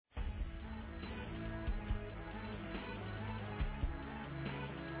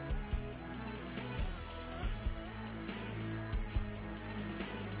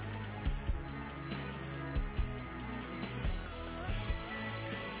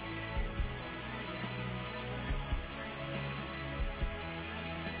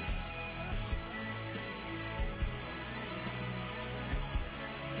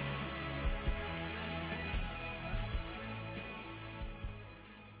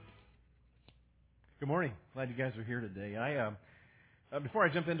Good morning. Glad you guys are here today. Before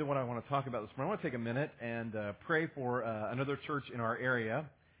I jump into what I want to talk about this morning, I want to take a minute and pray for another church in our area.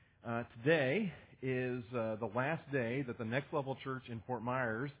 Today is the last day that the Next Level Church in Fort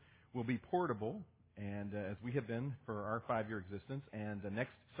Myers will be portable, and as we have been for our 5-year existence. And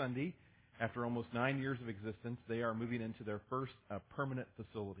next Sunday, after almost 9 years of existence, they are moving into their first permanent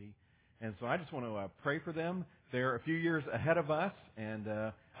facility. And so I just want to pray for them. They're a few years ahead of us, and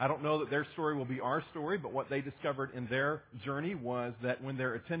I don't know that their story will be our story, but what they discovered in their journey was that when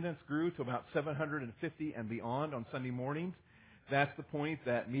their attendance grew to about 750 and beyond on Sunday mornings, that's the point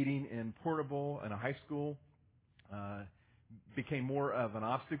that meeting in portable in a high school became more of an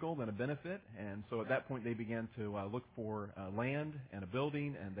obstacle than a benefit. And so at that point they began to look for land and a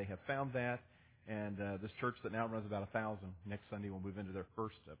building, and they have found that. And this church that now runs about 1,000 next Sunday will move into their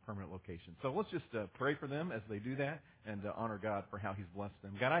first permanent location. So let's just pray for them as they do that and honor God for how He's blessed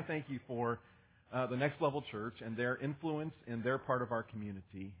them. God, I thank you for the Next Level Church and their influence in their part of our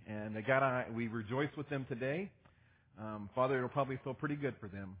community. And God, we rejoice with them today. Father, it'll probably feel pretty good for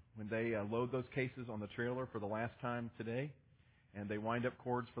them when they load those cases on the trailer for the last time today, and they wind up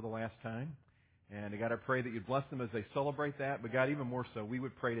cords for the last time. And God, I pray that you'd bless them as they celebrate that. But God, even more so, we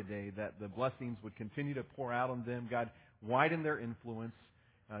would pray today that the blessings would continue to pour out on them. God, widen their influence.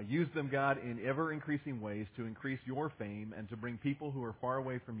 Use them, God, in ever-increasing ways to increase your fame and to bring people who are far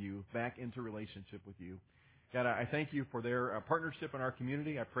away from you back into relationship with you. God, I thank you for their partnership in our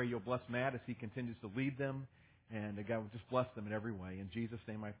community. I pray you'll bless Matt as he continues to lead them. And God, just bless them in every way. In Jesus'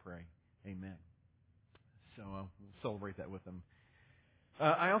 name I pray. Amen. So we'll celebrate that with them.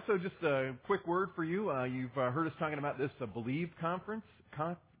 I also, just a quick word for you. You've heard us talking about this Believe conference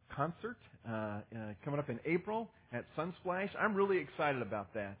concert coming up in April at Sunsplash. I'm really excited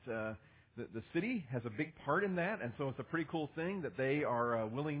about that. The city has a big part in that, and so it's a pretty cool thing that they are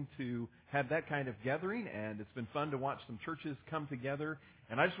willing to have that kind of gathering, and it's been fun to watch some churches come together.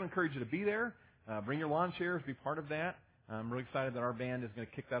 And I just want to encourage you to be there. Bring your lawn chairs, be part of that. I'm really excited that our band is going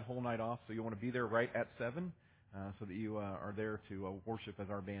to kick that whole night off, so you'll want to be there right at 7. So that you are there to worship as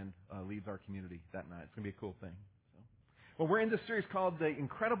our band leads our community that night. It's going to be a cool thing. Well, we're in this series called The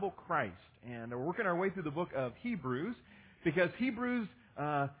Incredible Christ, and we're working our way through the book of Hebrews, because Hebrews,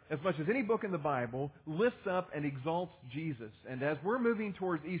 as much as any book in the Bible, lifts up and exalts Jesus. And as we're moving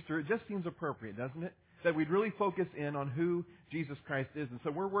towards Easter, it just seems appropriate, doesn't it, that we'd really focus in on who Jesus Christ is. And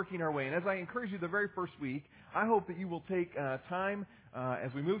so we're working our way. And as I encourage you the very first week, I hope that you will take time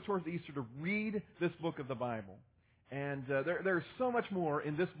as we move towards Easter to read this book of the Bible. And there's so much more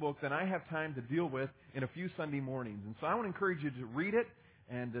in this book than I have time to deal with in a few Sunday mornings. And so I want to encourage you to read it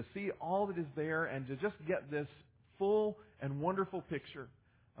and to see all that is there and to just get this full and wonderful picture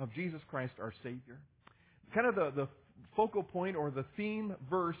of Jesus Christ, our Savior. Kind of the focal point or the theme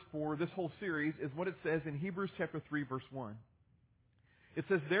verse for this whole series is what it says in Hebrews chapter 3, verse 1. It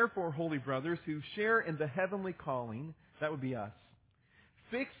says, "Therefore, holy brothers who share in the heavenly calling," that would be us,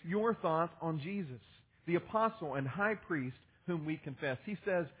 "fix your thoughts on Jesus, the apostle and high priest whom we confess." He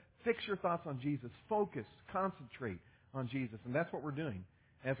says, fix your thoughts on Jesus. Focus, concentrate on Jesus. And that's what we're doing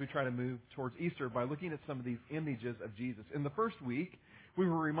as we try to move towards Easter by looking at some of these images of Jesus. In the first week, we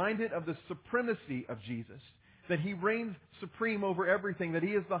were reminded of the supremacy of Jesus, that He reigns supreme over everything, that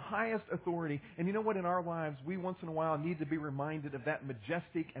He is the highest authority. And you know what? In our lives, we once in a while need to be reminded of that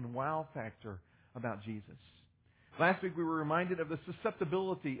majestic and wow factor about Jesus. Last week we were reminded of the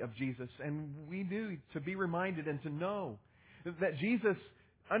susceptibility of Jesus, and we need to be reminded and to know that Jesus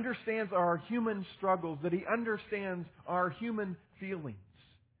understands our human struggles, that He understands our human feelings.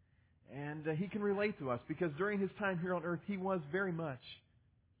 And He can relate to us because during His time here on earth, He was very much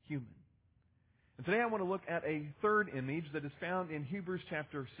human. And today I want to look at a third image that is found in Hebrews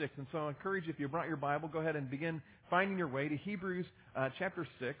chapter 6. And so I encourage you, if you brought your Bible, go ahead and begin finding your way to Hebrews chapter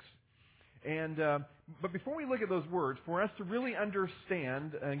 6. And but before we look at those words, for us to really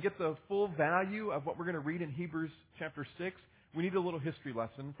understand and get the full value of what we're going to read in Hebrews chapter 6, we need a little history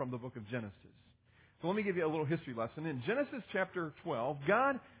lesson from the book of Genesis. So let me give you a little history lesson. In Genesis chapter 12,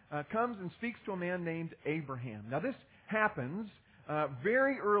 God comes and speaks to a man named Abraham. Now this happens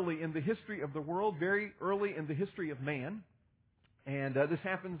very early in the history of the world, very early in the history of man. And this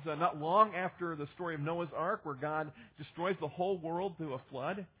happens not long after the story of Noah's Ark, where God destroys the whole world through a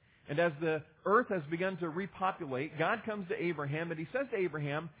flood. And as the earth has begun to repopulate, God comes to Abraham and He says to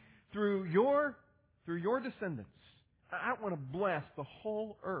Abraham, through your descendants, I want to bless the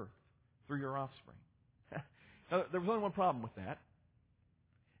whole earth through your offspring. Now, there was only one problem with that.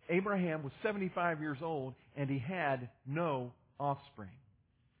 Abraham was 75 years old and he had no offspring.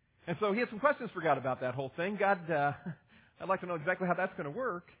 And so he had some questions for God about that whole thing. God, I'd like to know exactly how that's going to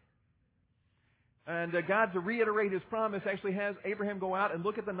work. And God, to reiterate His promise, actually has Abraham go out and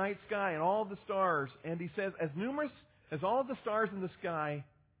look at the night sky and all the stars. And He says, as numerous as all the stars in the sky,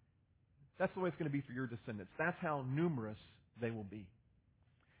 that's the way it's going to be for your descendants. That's how numerous they will be.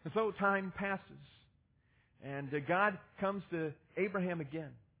 And so time passes. And God comes to Abraham again.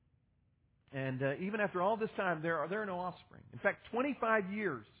 And even after all this time, there are no offspring. In fact, 25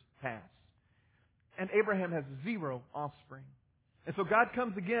 years pass. And Abraham has 0 offspring. And so God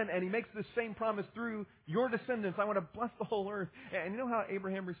comes again and He makes this same promise through your descendants. I want to bless the whole earth. And you know how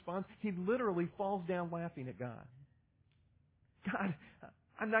Abraham responds? He literally falls down laughing at God. God,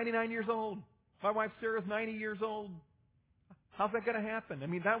 I'm 99 years old. My wife Sarah's 90 years old. How's that going to happen? I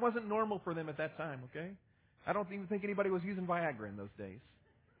mean, that wasn't normal for them at that time, okay? I don't even think anybody was using Viagra in those days.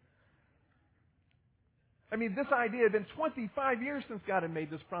 I mean, this idea had been 25 years since God had made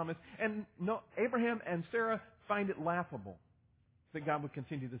this promise. And no, Abraham and Sarah find it laughable that God would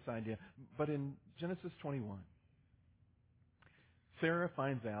continue this idea. But in Genesis 21, Sarah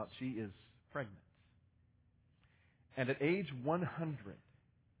finds out she is pregnant. And at age 100,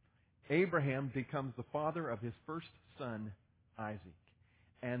 Abraham becomes the father of his first son, Isaac.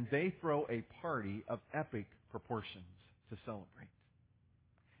 And they throw a party of epic proportions to celebrate.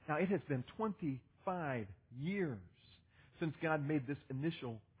 Now, it has been 25 years since God made this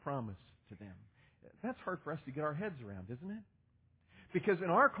initial promise to them. That's hard for us to get our heads around, isn't it? Because in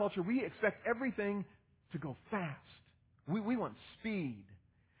our culture, we expect everything to go fast. We want speed.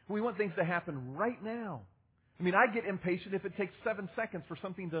 We want things to happen right now. I mean, I get impatient if it takes 7 seconds for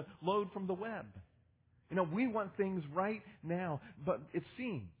something to load from the web. You know, we want things right now. But it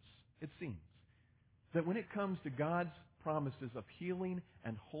seems that when it comes to God's promises of healing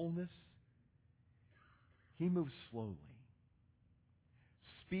and wholeness, He moves slowly.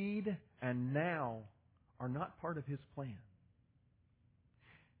 Speed and now are not part of His plan.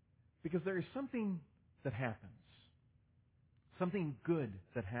 Because there is something that happens, something good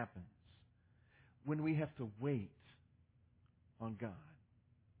that happens when we have to wait on God.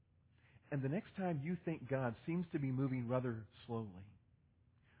 And the next time you think God seems to be moving rather slowly,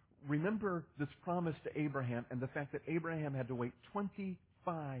 remember this promise to Abraham and the fact that Abraham had to wait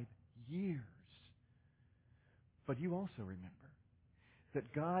 25 years. But you also remember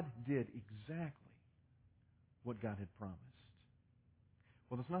that God did exactly what God had promised.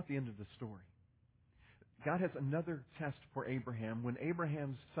 Well, that's not the end of the story. God has another test for Abraham. When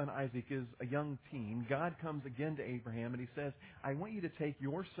Abraham's son Isaac is a young teen, God comes again to Abraham and He says, I want you to take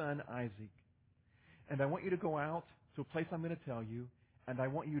your son Isaac and I want you to go out to a place I'm going to tell you, and I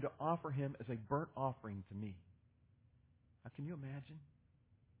want you to offer him as a burnt offering to me. Now, can you imagine?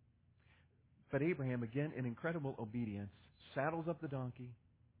 But Abraham, again, in incredible obedience, saddles up the donkey,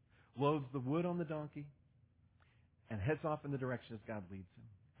 loads the wood on the donkey, and heads off in the direction as God leads him.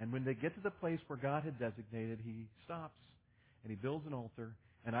 And when they get to the place where God had designated, he stops and he builds an altar.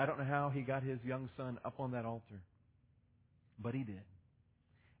 And I don't know how he got his young son up on that altar, but he did.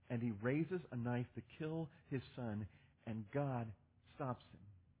 And he raises a knife to kill his son, and God stops him.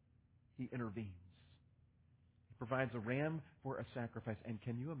 He intervenes. He provides a ram for a sacrifice. And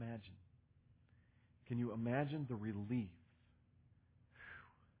can you imagine? Can you imagine the relief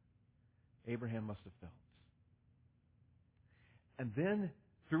Abraham must have felt? And then,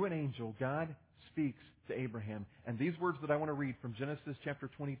 through an angel, God speaks to Abraham. And these words that I want to read from Genesis chapter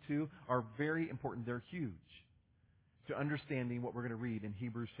 22 are very important. They're huge to understanding what we're going to read in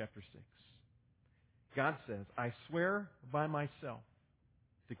Hebrews chapter 6. God says, I swear by myself,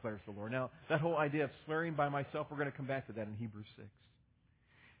 declares the Lord. Now, that whole idea of swearing by myself, we're going to come back to that in Hebrews 6.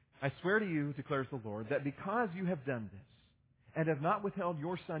 I swear to you, declares the Lord, that because you have done this and have not withheld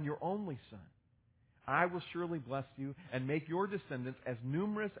your son, your only son, I will surely bless you and make your descendants as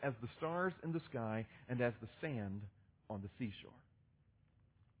numerous as the stars in the sky and as the sand on the seashore.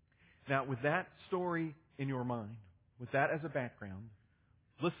 Now, with that story in your mind, with that as a background,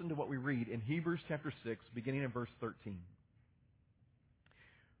 listen to what we read in Hebrews chapter 6, beginning in verse 13.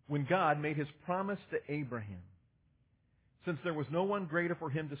 When God made His promise to Abraham, since there was no one greater for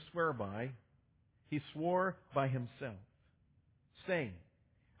him to swear by, He swore by Himself, saying,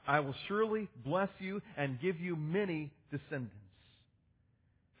 I will surely bless you and give you many descendants.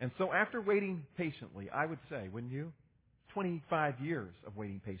 And so after waiting patiently, I would say, wouldn't you? 25 years of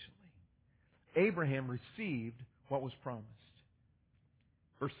waiting patiently, Abraham received what was promised.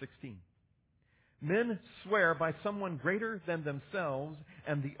 Verse 16. Men swear by someone greater than themselves,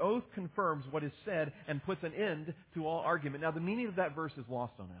 and the oath confirms what is said and puts an end to all argument. Now, the meaning of that verse is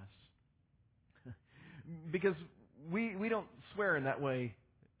lost on us. Because we don't swear in that way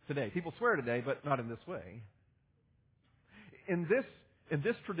today. People swear today, but not in this way. In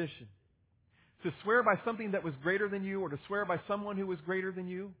this tradition, To swear by something that was greater than you or to swear by someone who was greater than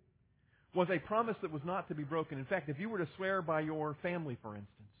you was a promise that was not to be broken. In fact, if you were to swear by your family, for instance,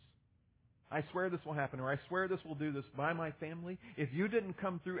 I swear this will happen, or I swear this will do this by my family, if you didn't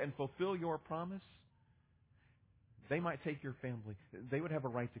come through and fulfill your promise, they might take your family. They would have a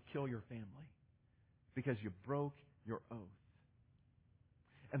right to kill your family because you broke your oath.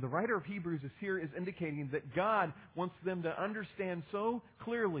 And the writer of Hebrews is indicating that God wants them to understand so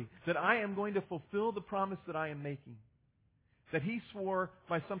clearly that I am going to fulfill the promise that I am making. That He swore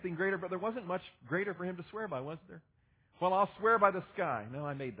by something greater, but there wasn't much greater for Him to swear by, was there? Well, I'll swear by the sky. No,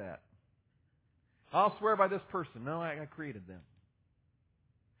 I made that. I'll swear by this person. No, I created them.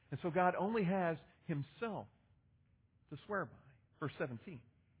 And so God only has Himself to swear by. Verse 17.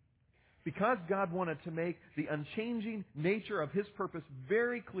 Because God wanted to make the unchanging nature of His purpose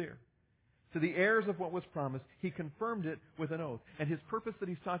very clear to the heirs of what was promised, He confirmed it with an oath. And His purpose that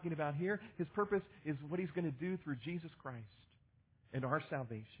He's talking about here, His purpose is what He's going to do through Jesus Christ and our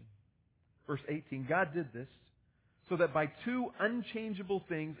salvation. Verse 18, God did this so that by two unchangeable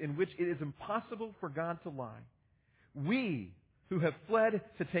things in which it is impossible for God to lie, we who have fled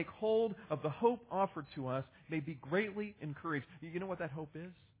to take hold of the hope offered to us may be greatly encouraged. You know what that hope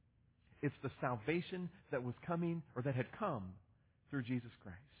is? It's the salvation that was coming, or that had come, through Jesus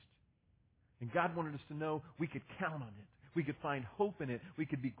Christ. And God wanted us to know we could count on it. We could find hope in it. We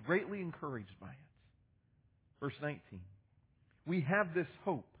could be greatly encouraged by it. Verse 19. We have this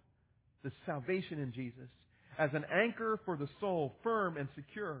hope, this salvation in Jesus, as an anchor for the soul, firm and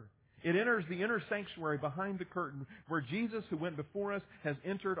secure. It enters the inner sanctuary behind the curtain where Jesus, who went before us, has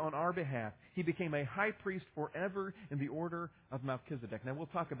entered on our behalf. He became a high priest forever in the order of Melchizedek. Now, we'll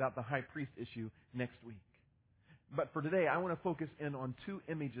talk about the high priest issue next week. But for today, I want to focus in on two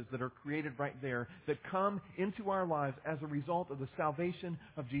images that are created right there that come into our lives as a result of the salvation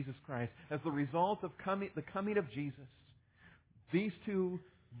of Jesus Christ, as the result of the coming of Jesus. These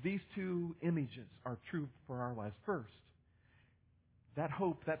two images are true for our lives. First, that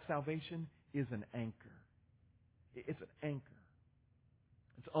hope, that salvation, is an anchor. It's an anchor.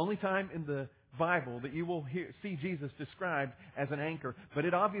 It's the only time in the Bible that you will see Jesus described as an anchor. But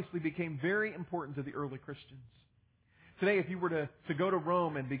it obviously became very important to the early Christians. Today, if you were to go to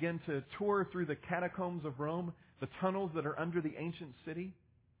Rome and begin to tour through the catacombs of Rome, the tunnels that are under the ancient city,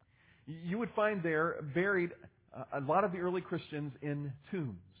 you would find there buried a lot of the early Christians in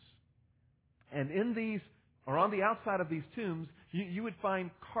tombs. And in these, or on the outside of these tombs, you would find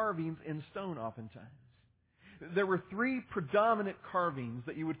carvings in stone oftentimes. There were three predominant carvings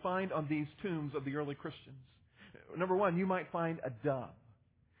that you would find on these tombs of the early Christians. Number one, you might find a dove.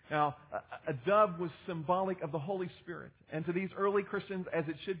 Now, a dove was symbolic of the Holy Spirit. And to these early Christians, as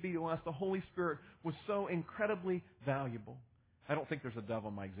it should be to us, the Holy Spirit was so incredibly valuable. I don't think there's a dove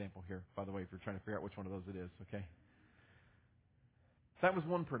on my example here, by the way, if you're trying to figure out which one of those it is, okay? That was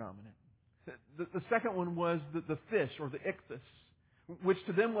one predominant. The second one was the fish, or the ichthys, which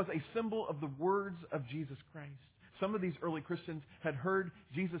to them was a symbol of the words of Jesus Christ. Some of these early Christians had heard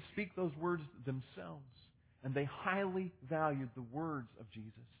Jesus speak those words themselves, and they highly valued the words of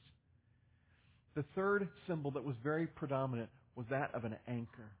Jesus. The third symbol that was very predominant was that of an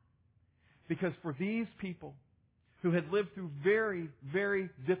anchor. Because for these people who had lived through very, very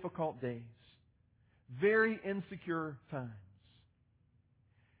difficult days, very insecure times,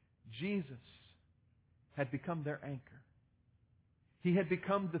 Jesus had become their anchor. He had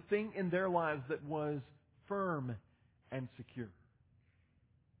become the thing in their lives that was firm and secure.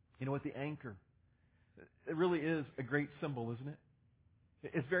 You know what? The anchor, it really is a great symbol, isn't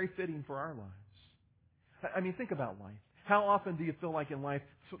it? It's very fitting for our lives. I mean, think about life. How often do you feel like in life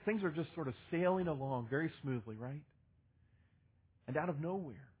things are just sort of sailing along very smoothly, right? And out of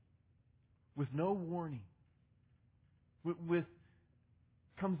nowhere, with no warning, with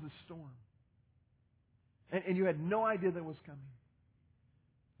comes the storm. And you had no idea that was coming.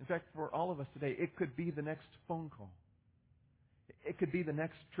 In fact, for all of us today, it could be the next phone call. It could be the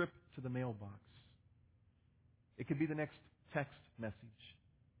next trip to the mailbox. It could be the next text message.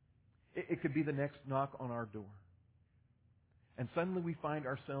 It could be the next knock on our door. And suddenly we find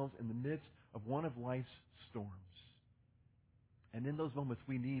ourselves in the midst of one of life's storms. And in those moments,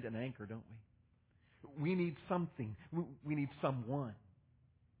 we need an anchor, don't we? We need something. We need someone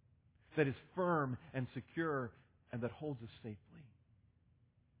that is firm and secure and that holds us safely.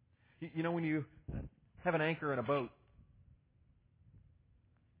 You know, when you have an anchor in a boat,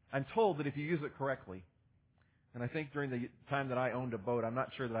 I'm told that if you use it correctly, and I think during the time that I owned a boat, I'm not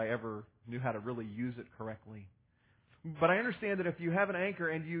sure that I ever knew how to really use it correctly. But I understand that if you have an anchor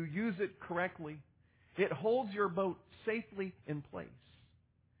and you use it correctly, it holds your boat safely in place.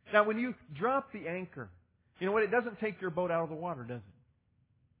 Now, when you drop the anchor, you know what? It doesn't take your boat out of the water, does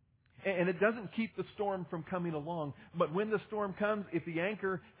it? And it doesn't keep the storm from coming along. But when the storm comes, if the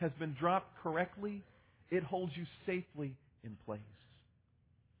anchor has been dropped correctly, it holds you safely in place.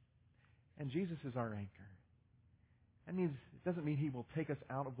 And Jesus is our anchor. That means, it doesn't mean He will take us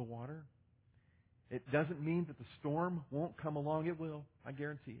out of the water. It doesn't mean that the storm won't come along. It will. I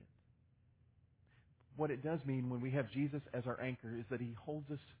guarantee it. What it does mean when we have Jesus as our anchor is that He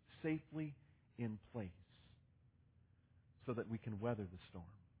holds us safely in place so that we can weather the storm.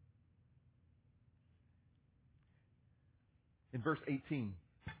 In verse 18,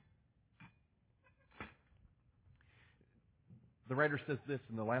 the writer says this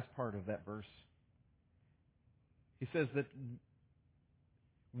in the last part of that verse. He says that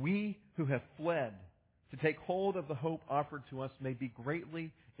we who have fled to take hold of the hope offered to us may be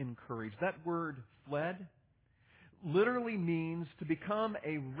greatly encouraged. That word, fled, literally means to become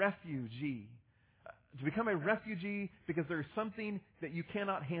a refugee. To become a refugee because there is something that you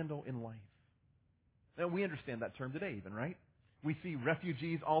cannot handle in life. Now, we understand that term today even, right? We see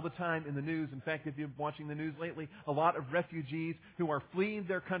refugees all the time in the news. In fact, if you've been watching the news lately, a lot of refugees who are fleeing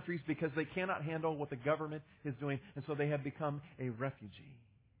their countries because they cannot handle what the government is doing, and so they have become a refugee.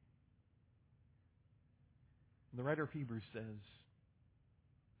 The writer of Hebrews says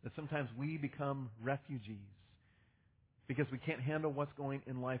that sometimes we become refugees because we can't handle what's going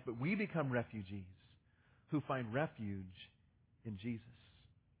in life, but we become refugees who find refuge in Jesus,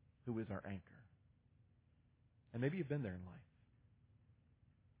 who is our anchor. And maybe you've been there in life.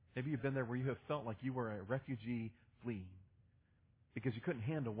 Maybe you've been there where you have felt like you were a refugee fleeing because you couldn't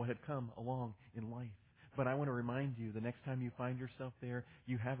handle what had come along in life. But I want to remind you, the next time you find yourself there,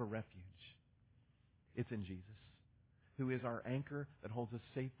 you have a refuge. It's in Jesus, who is our anchor that holds us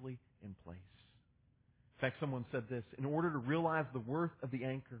safely in place. In fact, someone said this: in order to realize the worth of the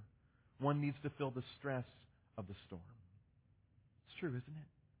anchor, one needs to feel the stress of the storm. It's true, isn't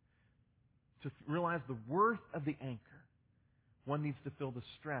it? To realize the worth of the anchor, one needs to feel the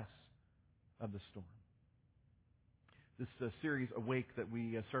stress of the storm. This series, Awake, that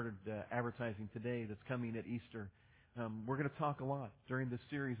we started advertising today that's coming at Easter, we're going to talk a lot during this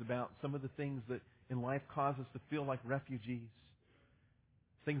series about some of the things that in life cause us to feel like refugees.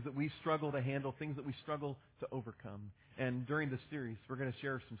 Things that we struggle to handle, things that we struggle to overcome. And during this series, we're going to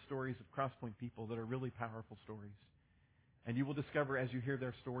share some stories of Crosspoint people that are really powerful stories. And you will discover as you hear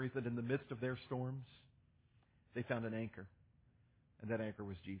their stories that in the midst of their storms, they found an anchor. And that anchor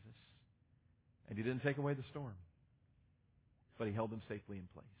was Jesus. And He didn't take away the storm, but He held them safely in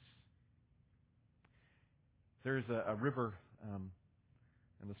place. There's a river, and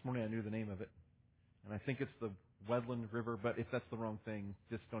this morning I knew the name of it. And I think it's the Wedland River, but if that's the wrong thing,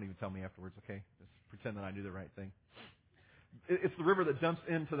 just don't even tell me afterwards, okay? Just pretend that I knew the right thing. It's the river that dumps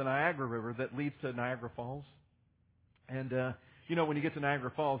into the Niagara River that leads to Niagara Falls. And, when you get to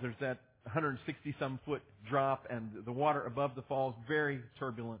Niagara Falls, there's that 160-some foot drop, and the water above the falls, very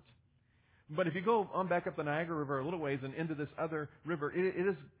turbulent. But if you go on back up the Niagara River a little ways and into this other river,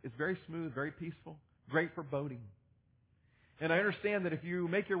 it's very smooth, very peaceful, great for boating. And I understand that if you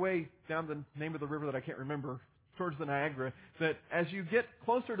make your way down the name of the river that I can't remember, towards the Niagara, that as you get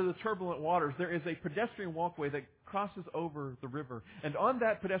closer to the turbulent waters, there is a pedestrian walkway that crosses over the river. And on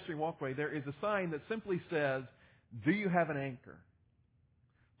that pedestrian walkway, there is a sign that simply says, "Do you have an anchor?"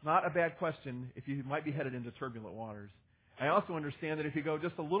 Not a bad question if you might be headed into turbulent waters. I also understand that if you go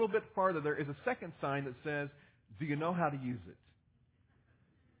just a little bit farther, there is a second sign that says, "Do you know how to use it?"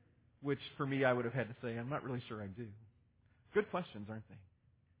 Which, for me, I would have had to say, I'm not really sure I do. Good questions, aren't they?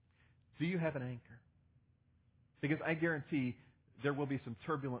 Do you have an anchor? Because I guarantee there will be some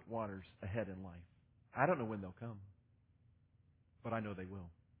turbulent waters ahead in life. I don't know when they'll come, but I know they will.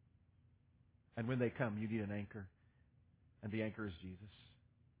 And when they come, you need an anchor, and the anchor is Jesus.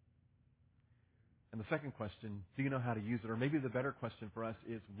 And the second question, do you know how to use it? Or maybe the better question for us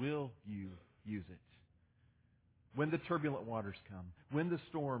is, will you use it? When the turbulent waters come, when the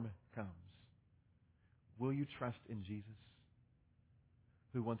storm comes, will you trust in Jesus,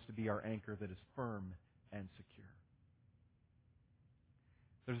 who wants to be our anchor that is firm and secure?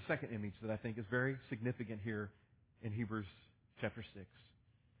 There's a second image that I think is very significant here in Hebrews chapter 6.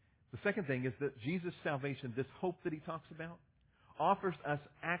 The second thing is that Jesus' salvation, this hope that He talks about, offers us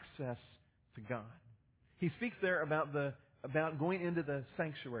access to God. He speaks there about going into the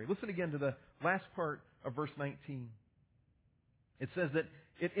sanctuary. Listen again to the last part of verse 19. It says that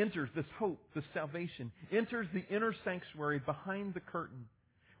it enters, this hope, this salvation, enters the inner sanctuary behind the curtain,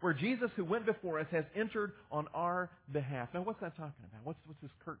 where Jesus, who went before us, has entered on our behalf. Now, what's that talking about? What's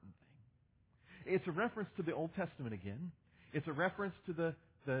this curtain thing? It's a reference to the Old Testament again. It's a reference to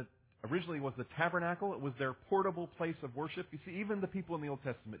the originally was the tabernacle. It was their portable place of worship. You see, even the people in the Old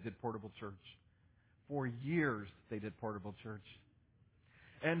Testament did portable church. For years, they did portable church.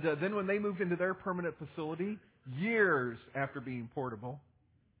 And then when they moved into their permanent facility, years after being portable,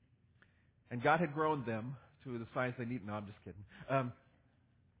 and God had grown them to the size they need. No, I'm just kidding.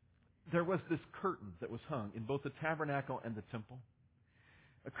 There was this curtain that was hung in both the tabernacle and the temple.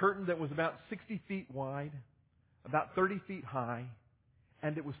 A curtain that was about 60 feet wide, about 30 feet high,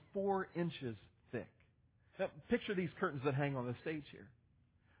 and it was 4 inches thick. Now, picture these curtains that hang on the stage here.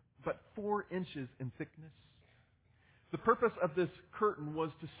 But 4 inches in thickness. The purpose of this curtain was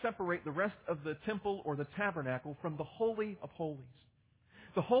to separate the rest of the temple or the tabernacle from the Holy of Holies.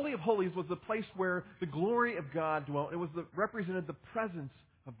 The Holy of Holies was the place where the glory of God dwelt. It represented the presence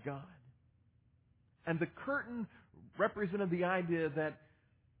of God. And the curtain represented the idea that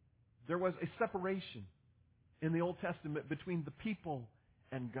there was a separation in the Old Testament between the people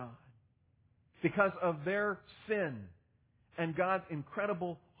and God because of their sin and God's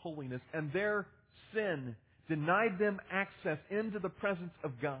incredible holiness. And their sin denied them access into the presence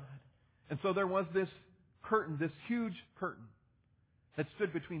of God. And so there was this curtain, this huge curtain that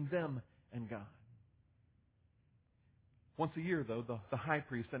stood between them and God. Once a year, though, the high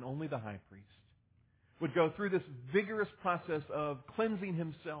priest, and only the high priest, would go through this vigorous process of cleansing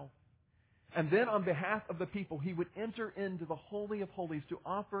himself. And then on behalf of the people, he would enter into the Holy of Holies to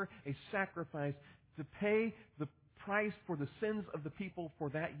offer a sacrifice to pay the price for the sins of the people for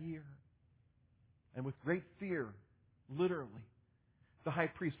that year. And with great fear, literally, the high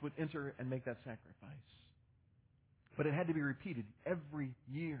priest would enter and make that sacrifice. But it had to be repeated every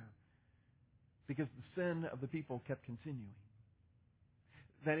year because the sin of the people kept continuing.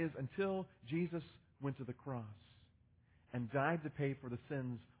 That is, until Jesus went to the cross and died to pay for the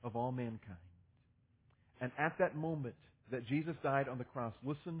sins of all mankind. And at that moment that Jesus died on the cross,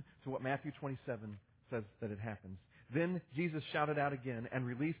 listen to what Matthew 27 says that it happens. Then Jesus shouted out again and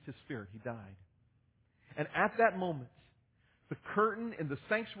released His Spirit. He died. And at that moment, the curtain in the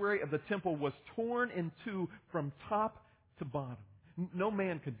sanctuary of the temple was torn in two from top to bottom. No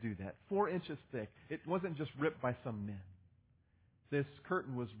man could do that. 4 inches thick. It wasn't just ripped by some men. This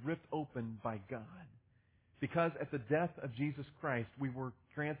curtain was ripped open by God. Because at the death of Jesus Christ, we were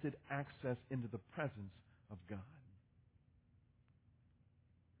granted access into the presence of God.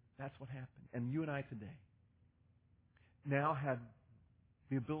 That's what happened. And you and I today now have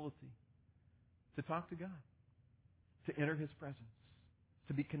the ability to talk to God, to enter His presence,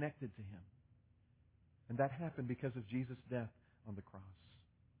 to be connected to Him. And that happened because of Jesus' death on the cross.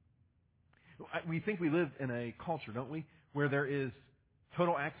 We think we live in a culture, don't we, where there is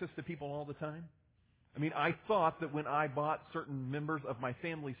total access to people all the time? I mean, I thought that when I bought certain members of my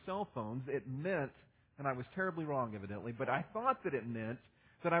family's cell phones, it meant, and I was terribly wrong evidently, but I thought that it meant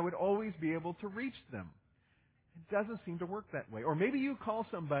that I would always be able to reach them. It doesn't seem to work that way. Or maybe you call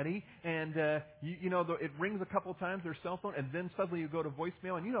somebody and, it rings a couple times, their cell phone, and then suddenly you go to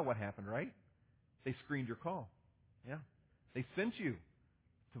voicemail, and you know what happened, right? They screened your call. Yeah. They sent you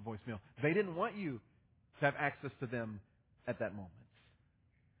to voicemail. They didn't want you to have access to them at that moment.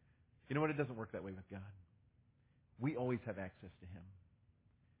 You know what? It doesn't work that way with God. We always have access to Him.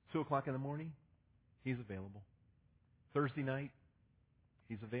 2 o'clock in the morning, He's available. Thursday night,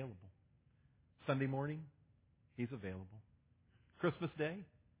 He's available. Sunday morning, He's available. Christmas Day,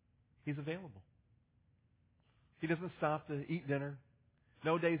 He's available. He doesn't stop to eat dinner.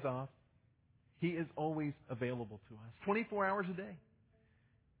 No days off. He is always available to us. 24 hours a day.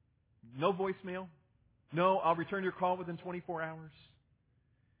 No voicemail. No, I'll return your call within 24 hours.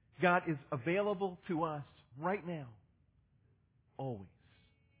 God is available to us right now. Always.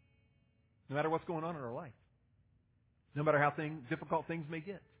 No matter what's going on in our life. No matter how difficult things may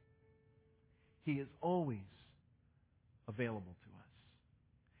get. He is always available to us.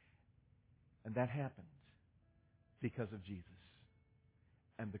 And that happened because of Jesus.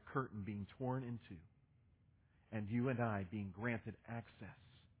 And the curtain being torn in two. And you and I being granted access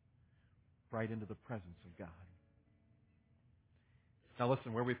right into the presence of God. Now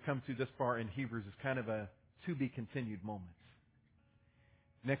listen, where we've come to this far in Hebrews is kind of a to-be-continued moment.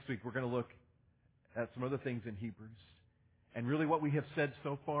 Next week we're going to look at some other things in Hebrews. And really what we have said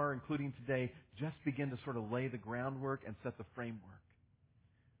so far, including today, just begin to sort of lay the groundwork and set the framework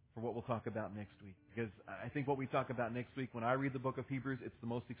for what we'll talk about next week. Because I think what we talk about next week, when I read the book of Hebrews, it's the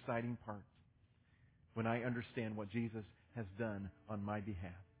most exciting part. When I understand what Jesus has done on my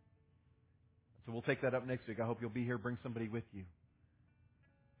behalf. So we'll take that up next week. I hope you'll be here. Bring somebody with you.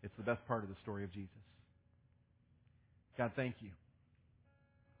 It's the best part of the story of Jesus. God, thank you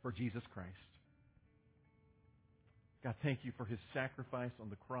for Jesus Christ. God, thank you for His sacrifice on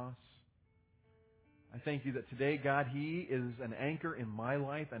the cross. I thank you that today, God, He is an anchor in my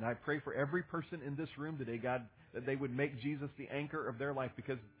life, and I pray for every person in this room today, God, that they would make Jesus the anchor of their life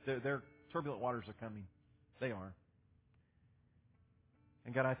because their turbulent waters are coming. They are.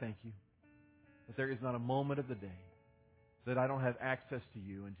 And God, I thank you that there is not a moment of the day that I don't have access to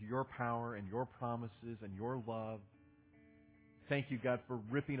you and to your power and your promises and your love. Thank you, God, for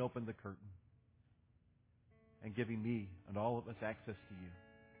ripping open the curtain and giving me and all of us access to you.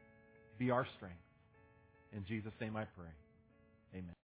 Be our strength. In Jesus' name I pray. Amen.